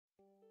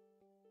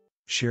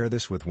Share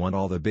this with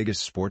all the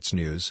biggest sports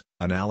news,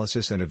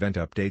 analysis and event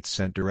updates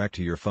sent direct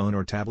to your phone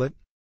or tablet?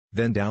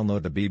 Then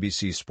download the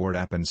BBC Sport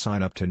app and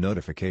sign up to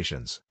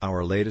notifications.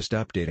 Our latest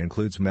update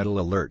includes medal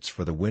alerts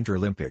for the Winter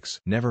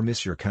Olympics. Never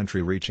miss your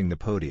country reaching the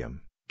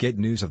podium. Get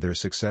news of their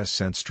success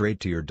sent straight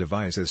to your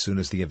device as soon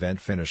as the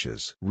event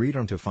finishes. Read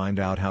on to find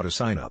out how to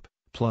sign up,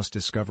 plus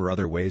discover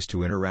other ways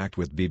to interact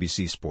with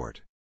BBC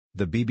Sport.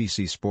 The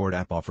BBC Sport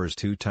app offers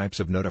two types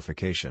of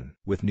notification.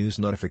 With news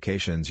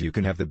notifications you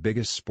can have the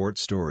biggest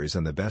sports stories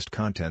and the best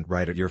content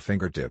right at your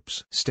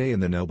fingertips. Stay in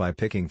the know by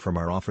picking from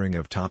our offering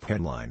of top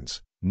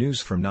headlines,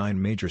 news from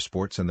 9 major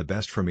sports and the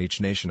best from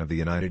each nation of the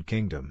United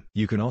Kingdom.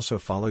 You can also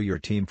follow your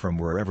team from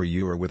wherever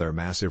you are with our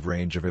massive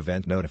range of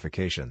event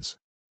notifications.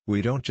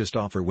 We don't just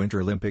offer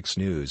Winter Olympics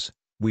news,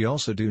 we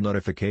also do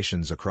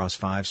notifications across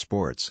 5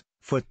 sports: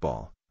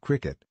 football,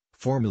 cricket,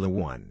 Formula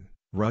 1,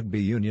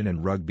 rugby union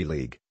and rugby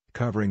league,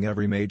 covering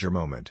every major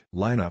moment.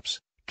 Lineups,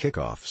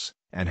 kickoffs,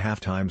 and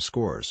halftime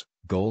scores,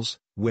 goals,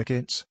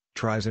 wickets,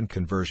 tries and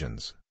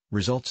conversions,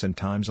 results and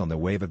times on the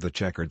wave of the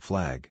checkered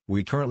flag.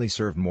 We currently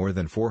serve more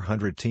than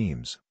 400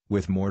 teams,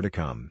 with more to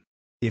come.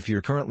 If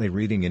you're currently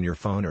reading in your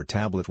phone or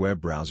tablet web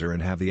browser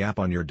and have the app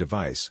on your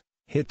device,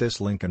 hit this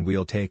link and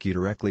we'll take you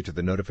directly to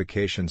the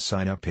notification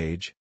sign-up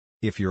page.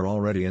 If you're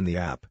already in the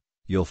app,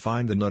 you'll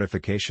find the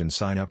notification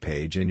sign-up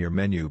page in your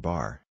menu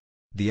bar.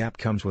 The app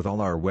comes with all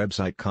our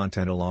website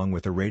content along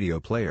with a radio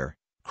player,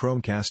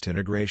 Chromecast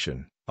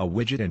integration, a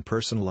widget and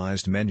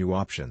personalized menu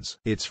options.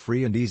 It's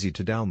free and easy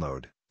to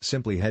download.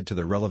 Simply head to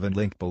the relevant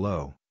link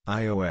below.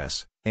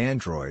 iOS,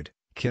 Android,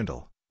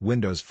 Kindle,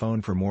 Windows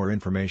Phone. For more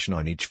information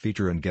on each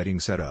feature and getting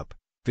set up,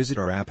 visit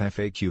our app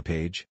FAQ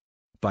page.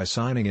 By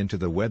signing into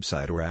the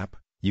website or app,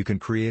 you can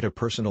create a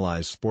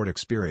personalized sport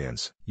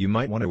experience. You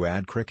might want to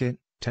add cricket,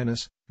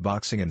 tennis,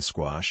 boxing and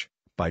squash.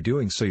 By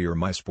doing so your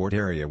MySport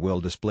area will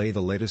display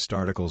the latest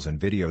articles and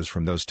videos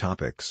from those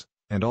topics,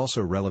 and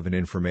also relevant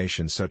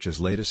information such as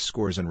latest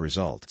scores and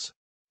results.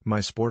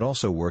 MySport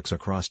also works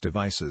across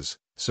devices,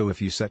 so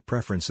if you set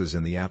preferences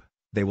in the app,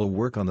 they will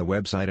work on the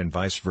website and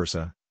vice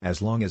versa,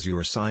 as long as you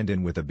are signed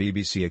in with a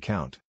BBC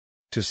account.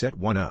 To set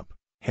one up,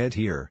 head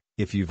here.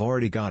 If you've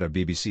already got a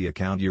BBC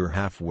account you're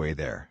halfway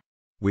there.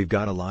 We've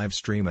got a live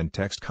stream and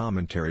text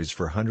commentaries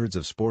for hundreds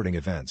of sporting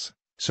events,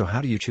 so how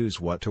do you choose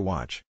what to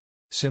watch?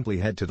 Simply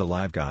head to the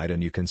live guide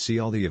and you can see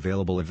all the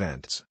available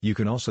events. You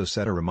can also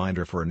set a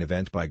reminder for an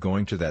event by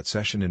going to that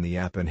session in the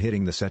app and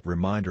hitting the set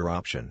reminder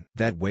option.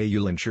 That way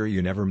you'll ensure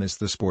you never miss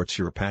the sports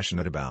you're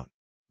passionate about.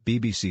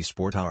 BBC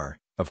Sport Hour,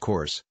 of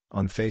course,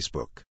 on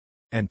Facebook,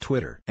 and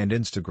Twitter, and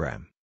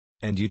Instagram,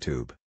 and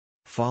YouTube.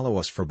 Follow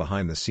us for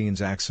behind-the-scenes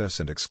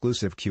access and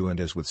exclusive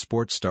Q&As with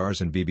sports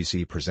stars and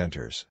BBC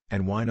presenters.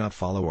 And why not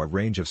follow a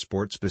range of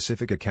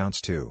sport-specific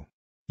accounts too?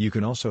 You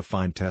can also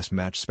find Test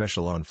Match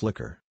Special on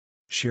Flickr.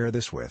 Share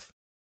this with